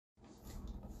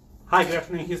Hi, good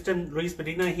afternoon, Houston. Luis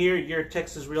Medina here, your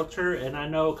Texas Realtor, and I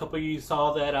know a couple of you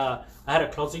saw that I had a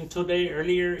closing today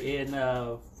earlier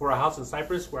for a house in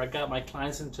Cypress where I got my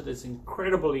clients into this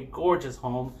incredibly gorgeous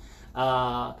home,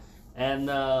 and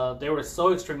they were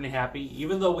so extremely happy.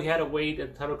 Even though we had to wait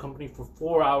at the title company for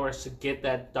 4 hours to get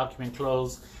that document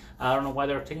closed, I don't know why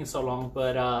they were taking so long,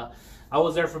 but I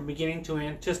was there from beginning to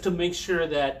end just to make sure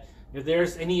that if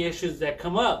there's any issues that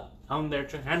come up, I'm there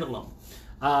to handle them.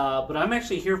 But I'm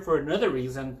actually here for another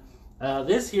reason.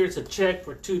 This here is a check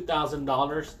for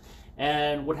 $2,000,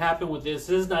 and what happened with this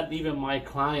is not even my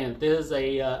client. This is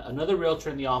another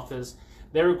realtor in the office.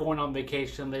 They were going on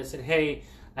vacation. They said, "Hey,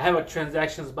 I have a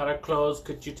transaction that's about to close.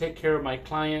 Could you take care of my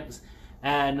clients?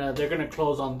 And they're going to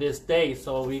close on this day,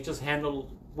 so we just handle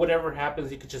whatever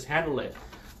happens. You could just handle it."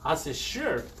 I said,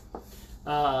 "Sure."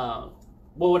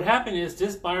 Well, what happened is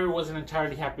this buyer wasn't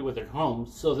entirely happy with their home,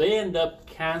 so they end up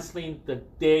canceling the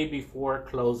day before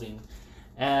closing.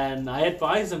 And I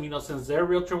advised them, since their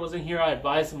realtor wasn't here, I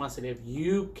advised them, I said, if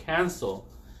you cancel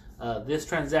this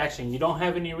transaction, you don't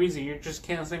have any reason, you're just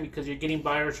canceling because you're getting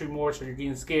buyer's remorse or you're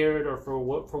getting scared or for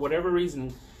whatever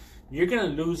reason, you're going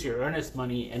to lose your earnest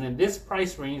money. And in this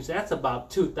price range, that's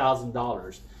about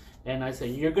 $2,000. And I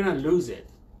said, you're going to lose it.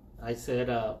 I said,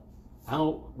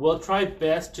 we'll try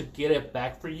best to get it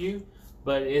back for you,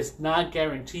 but it's not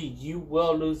guaranteed. You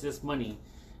will lose this money.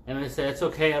 And I said, it's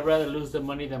okay. I'd rather lose the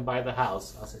money than buy the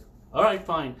house. I said, all right,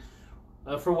 fine.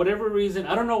 For whatever reason,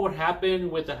 I don't know what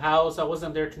happened with the house. I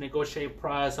wasn't there to negotiate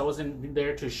price. I wasn't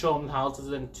there to show them houses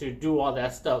and to do all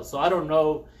that stuff. So I don't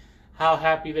know how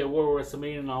happy they were with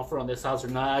submitting an offer on this house or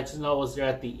not. I just know I was there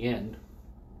at the end.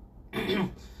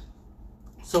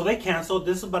 So they canceled.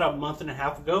 This is about a month and a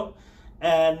half ago.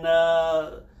 And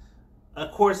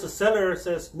of course, the seller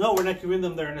says, no, we're not giving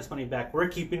them their earnest money back. We're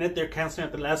keeping it. They're canceling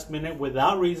at the last minute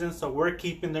without reason, so we're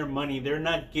keeping their money. They're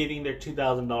not getting their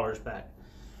 $2,000 back.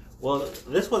 Well,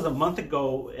 this was a month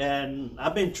ago, and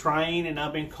I've been trying, and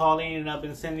I've been calling, and I've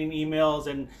been sending emails,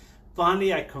 and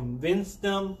finally I convinced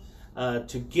them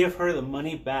to give her the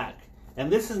money back.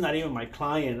 And this is not even my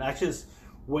client.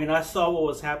 When I saw what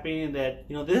was happening, that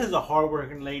this is a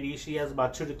hardworking lady. She has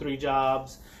about 2 to 3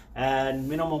 jobs and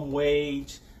minimum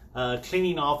wage,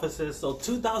 cleaning offices. So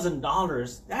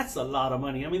 $2,000, that's a lot of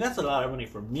money. I mean, that's a lot of money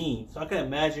for me. So I can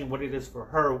imagine what it is for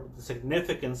her, the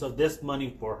significance of this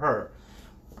money for her.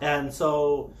 And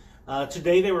so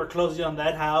today they were closing on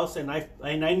that house, and I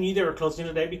knew they were closing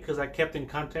today because I kept in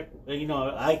contact.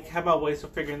 I have my ways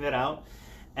of figuring that out.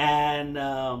 And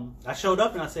I showed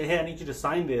up and I said, hey, I need you to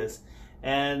sign this.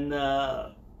 And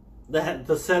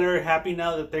the seller, happy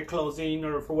now that they're closing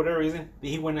or for whatever reason,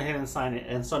 he went ahead and signed it.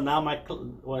 And so now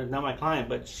not my client,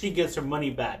 but she gets her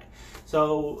money back.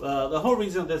 So the whole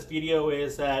reason of this video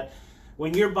is that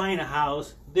when you're buying a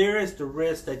house, there is the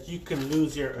risk that you can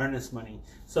lose your earnest money.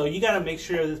 So you got to make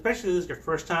sure, especially if this is your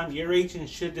first time, your agent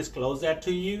should disclose that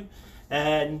to you,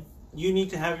 and you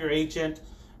need to have your agent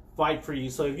fight for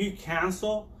you. So if you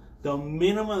cancel, the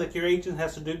minimum that your agent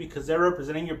has to do, because they're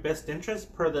representing your best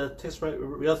interest per the Texas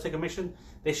Real Estate Commission,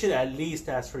 they should at least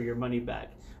ask for your money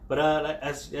back. But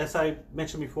as I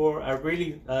mentioned before, I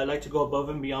really like to go above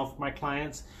and beyond for my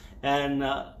clients. And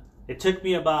it took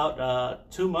me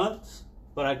about 2 months,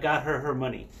 but I got her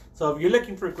money. So if you're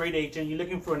looking for a great agent, you're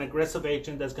looking for an aggressive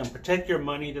agent that's going to protect your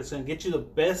money, that's going to get you the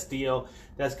best deal,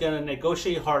 that's going to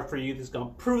negotiate hard for you, that's going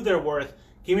to prove their worth,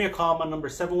 give me a call. My number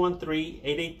is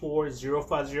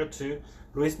 713-884-0502,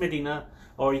 Luis Medina,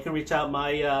 or you can reach out at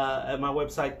my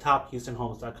website,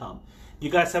 tophoustonhomes.com.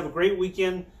 You guys have a great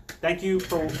weekend. Thank you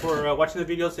for watching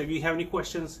the videos. If you have any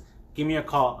questions, give me a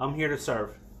call. I'm here to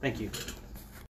serve. Thank you.